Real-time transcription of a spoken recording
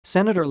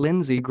Senator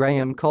Lindsey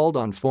Graham called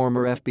on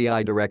former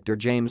FBI Director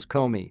James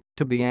Comey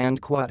to be and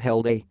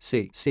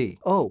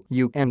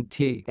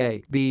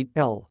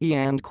held accountable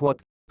and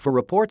for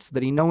reports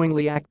that he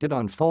knowingly acted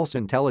on false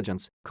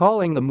intelligence,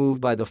 calling the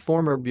move by the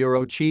former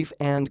bureau chief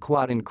and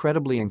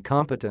incredibly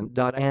incompetent.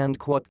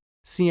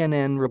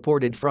 CNN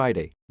reported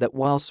Friday that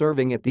while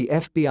serving at the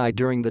FBI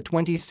during the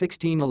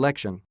 2016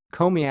 election,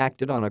 Comey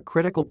acted on a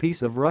critical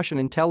piece of Russian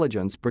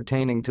intelligence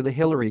pertaining to the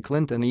Hillary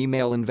Clinton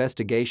email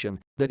investigation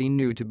that he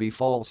knew to be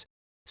false.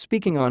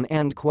 Speaking on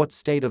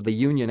State of the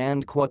Union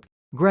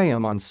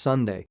Graham on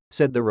Sunday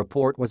said the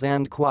report was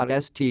stunning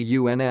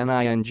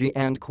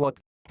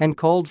and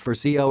called for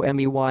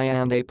Comey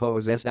and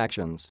APO's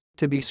actions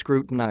to be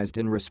scrutinized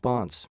in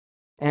response.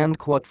 From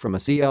a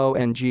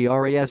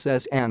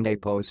CONGRESS and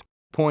APO's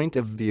point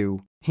of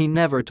view, he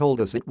never told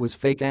us it was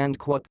fake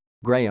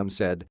Graham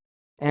said.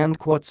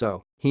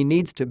 So, he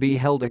needs to be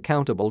held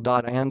accountable.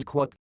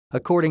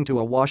 According to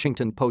a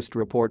Washington Post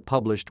report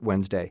published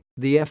Wednesday,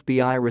 the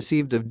FBI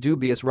received a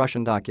dubious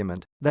Russian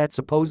document that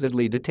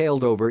supposedly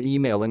detailed over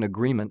email an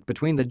agreement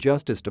between the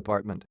Justice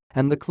Department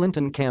and the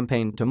Clinton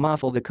campaign to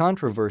muffle the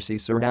controversy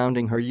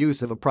surrounding her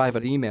use of a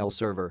private email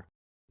server.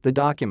 The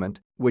document,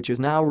 which is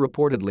now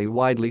reportedly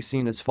widely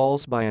seen as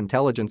false by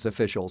intelligence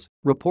officials,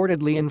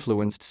 reportedly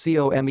influenced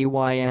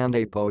Comey and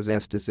APO's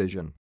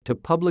decision to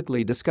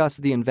publicly discuss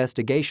the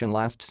investigation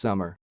last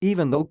summer,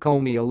 even though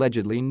Comey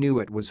allegedly knew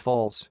it was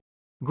false.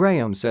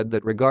 Graham said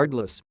that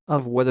regardless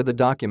of whether the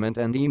document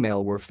and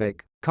email were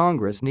fake,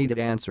 Congress needed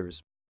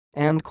answers.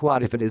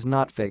 If it is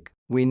not fake,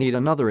 we need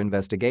another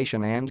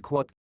investigation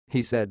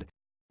he said.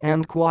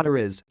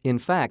 Is, in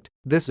fact,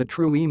 this a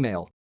true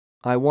email?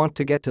 I want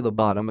to get to the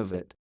bottom of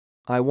it.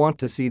 I want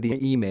to see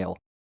the email.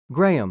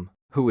 Graham,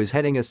 who is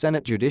heading a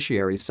Senate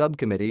Judiciary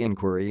Subcommittee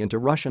inquiry into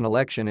Russian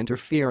election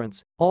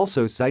interference,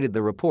 also cited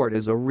the report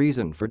as a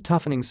reason for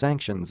toughening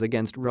sanctions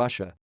against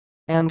Russia.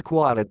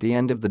 At the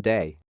end of the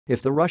day,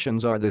 if the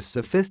Russians are this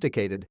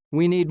sophisticated,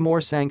 we need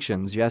more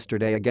sanctions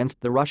yesterday against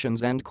the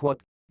Russians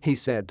he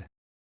said.